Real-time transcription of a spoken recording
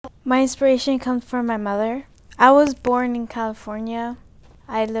My inspiration comes from my mother. I was born in California.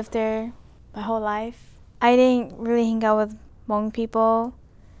 I lived there my whole life. I didn't really hang out with Hmong people.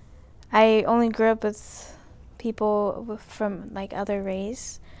 I only grew up with people from like other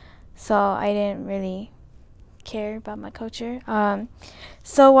race, so I didn't really care about my culture.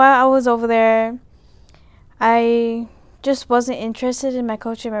 So while I was over there, I just wasn't interested in my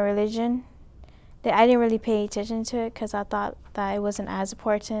culture, my religion. That I didn't really pay attention to it because I thought that it wasn't as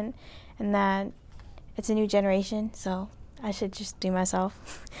important and that it's a new generation, so I should just be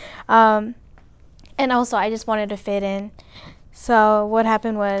myself. And also, I just wanted to fit in. So what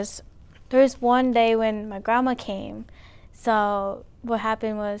happened was, there was one day when my grandma came. So what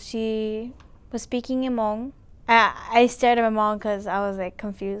happened was she was speaking in Hmong. I stared at my mom because I was like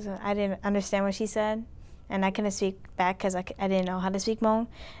confused. I didn't understand what she said. And I couldn't speak back because I didn't know how to speak Hmong.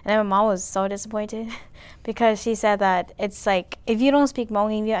 And then my mom was so disappointed because she said that it's like, if you don't speak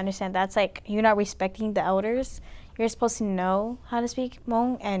Hmong and you understand, that's like, you're not respecting the elders. You're supposed to know how to speak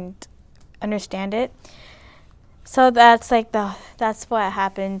Hmong and understand it. So that's what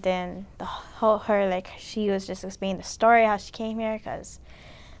happened. And she was just explaining the story, how she came here, because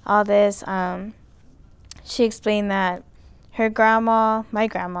all this. She explained that her grandma, my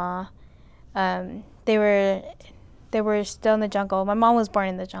grandma, they were still in the jungle. My mom was born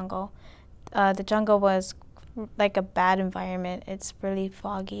in the jungle. The jungle was like a bad environment. It's really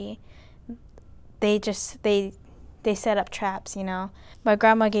foggy. They set up traps, you know. My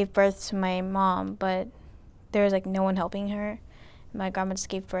grandma gave birth to my mom, but there was like no one helping her. My grandma just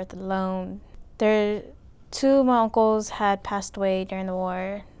gave birth alone. Two of my uncles had passed away during the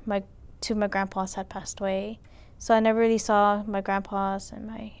war. Two of my grandpas had passed away. So I never really saw my grandpas and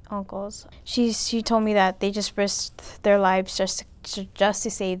my uncles. She told me that they just risked their lives just to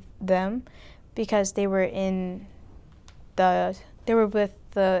save them, because they were with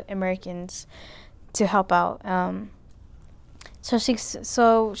the Americans to help out. So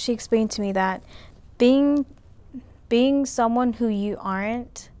she explained to me that being someone who you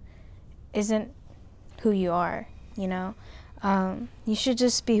aren't isn't who you are. You know, you should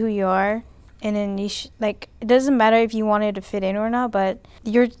just be who you are. And then it doesn't matter if you wanted to fit in or not, but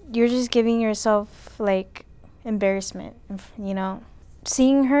you're just giving yourself like embarrassment, you know.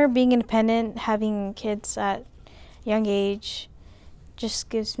 Seeing her being independent, having kids at young age, just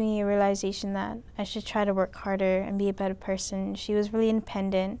gives me a realization that I should try to work harder and be a better person. She was really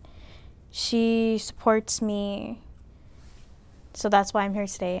independent. She supports me, so that's why I'm here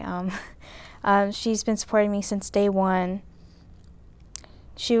today. She's been supporting me since day one.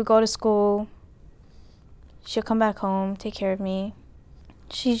 She would go to school. She'll come back home, take care of me.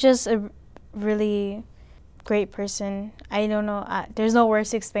 She's just a really great person. I don't know. There's no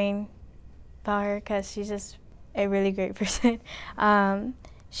words to explain about her because she's just a really great person.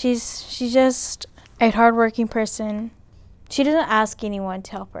 She's just a hardworking person. She doesn't ask anyone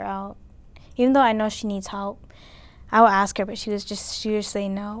to help her out. Even though I know she needs help, I will ask her, but she would just say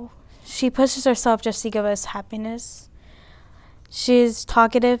no. She pushes herself just to give us happiness. She's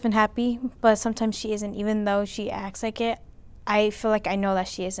talkative and happy, but sometimes she isn't. Even though she acts like it, I feel like I know that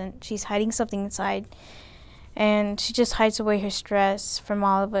she isn't. She's hiding something inside, and she just hides away her stress from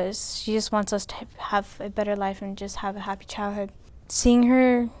all of us. She just wants us to have a better life and just have a happy childhood. Seeing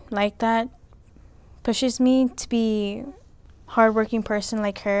her like that pushes me to be a hardworking person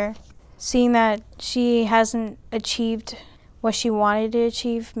like her. Seeing that she hasn't achieved what she wanted to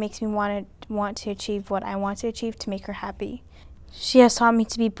achieve makes me want to achieve what I want to achieve to make her happy. She has taught me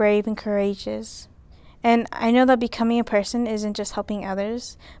to be brave and courageous. And I know that becoming a person isn't just helping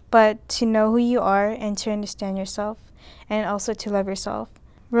others, but to know who you are and to understand yourself, and also to love yourself.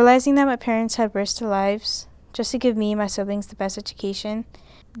 Realizing that my parents had risked their lives just to give me and my siblings the best education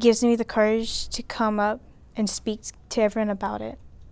gives me the courage to come up and speak to everyone about it.